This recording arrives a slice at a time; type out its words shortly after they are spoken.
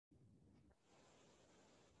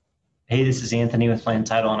Hey, this is Anthony with Land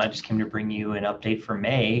Title, and I just came to bring you an update for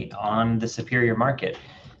May on the Superior market.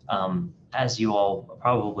 As you all are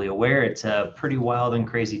probably aware, it's a pretty wild and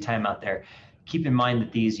crazy time out there. Keep in mind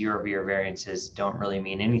that these year-over-year variances don't really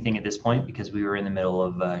mean anything at this point because we were in the middle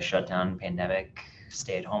of a shutdown, pandemic,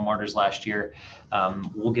 stay-at-home orders last year.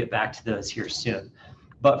 We'll get back to those here soon.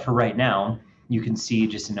 But for right now, you can see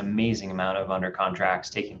just an amazing amount of under contracts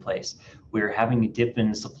taking place. We're having a dip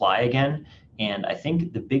in supply again. And I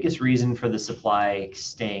think the biggest reason for the supply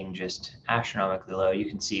staying just astronomically low, you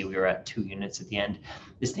can see we were at 2 units at the end,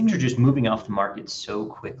 is things are just moving off the market so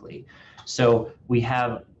quickly. So we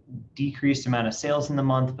have decreased amount of sales in the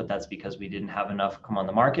month, but that's because we didn't have enough come on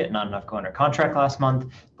the market, not enough go under contract last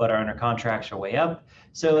month, but our under contracts are way up.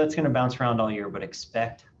 So that's going to bounce around all year, but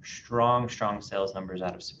expect strong sales numbers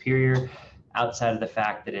out of Superior outside of the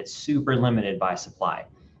fact that it's super limited by supply.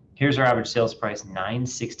 Here's our average sales price,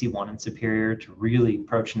 $961 in Superior, to really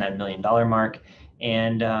approaching that $1 million mark.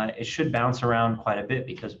 And it should bounce around quite a bit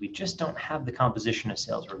because we just don't have the composition of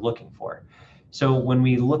sales we're looking for. So when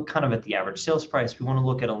we look kind of at the average sales price, we want to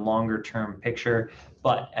look at a longer term picture.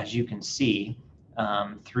 But as you can see,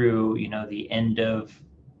 through the end of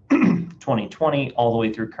 2020 all the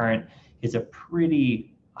way through current is a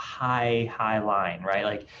pretty high line, right?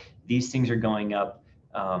 Like these things are going up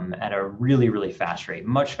at a really fast rate,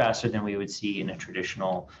 much faster than we would see in a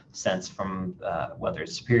traditional sense from whether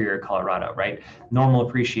it's Superior or Colorado, right? Normal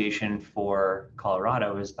appreciation for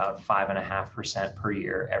Colorado is about 5.5% per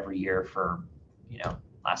year every year for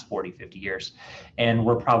last 40-50 years, and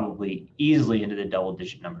we're probably easily into the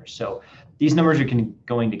double-digit numbers. So these numbers are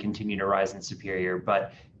going to continue to rise in Superior,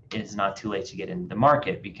 but it's not too late to get into the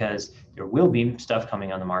market because there will be stuff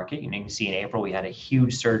coming on the market. You can see in April we had a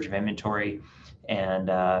huge surge of inventory, and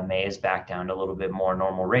May is back down to a little bit more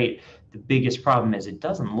normal rate. The biggest problem is it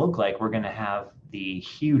doesn't look like we're going to have the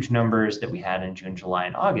huge numbers that we had in June, July,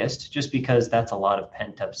 and August, just because that's a lot of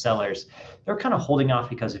pent-up sellers. They're kind of holding off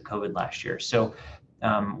because of COVID last year. So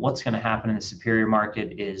what's going to happen in the Superior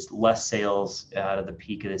market is less sales out of the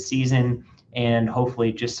peak of the season, and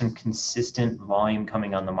hopefully just some consistent volume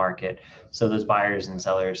coming on the market so those buyers and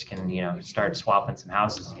sellers can start swapping some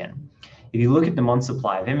houses again. If you look at the month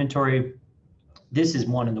supply of inventory, this is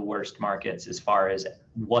one of the worst markets as far as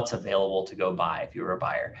what's available to go buy if you're a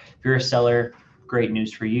buyer. If you're a seller, great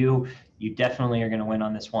news for you. You definitely are going to win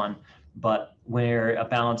on this one. But where a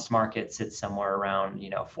balanced market sits somewhere around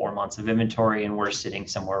 4 months of inventory and we're sitting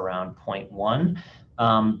somewhere around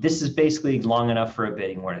 0.1, this is basically long enough for a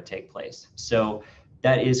bidding war to take place. So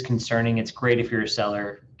that is concerning. It's great if you're a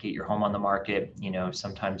seller, get your home on the market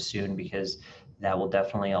sometime soon, because that will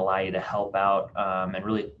definitely allow you to help out and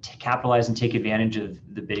really capitalize and take advantage of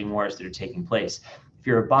the bidding wars that are taking place. If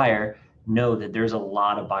you're a buyer, know that there's a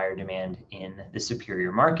lot of buyer demand in the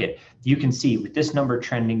Superior market. You can see with this number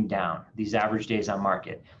trending down, these average days on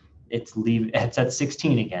market, it's at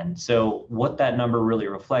 16 again. So what that number really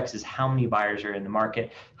reflects is how many buyers are in the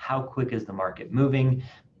market, how quick is the market moving.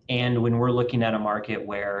 And when we're looking at a market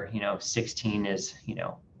where 16 is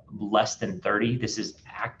less than 30, this is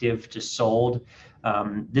active to sold,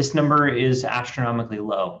 this number is astronomically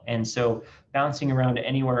low. And so bouncing around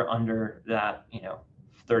anywhere under that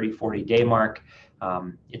 30-40 day mark,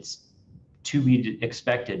 it's to be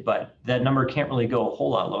expected, but that number can't really go a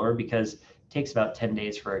whole lot lower because it takes about 10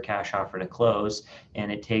 days for a cash offer to close,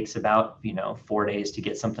 and it takes about 4 days to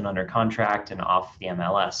get something under contract and off the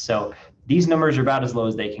MLS. So these numbers are about as low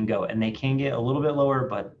as they can go, and they can get a little bit lower,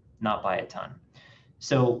 but not by a ton.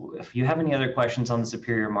 So if you have any other questions on the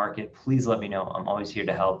Superior market, please let me know. I'm always here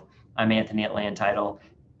to help. I'm Anthony at Land Title,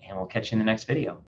 and we'll catch you in the next video.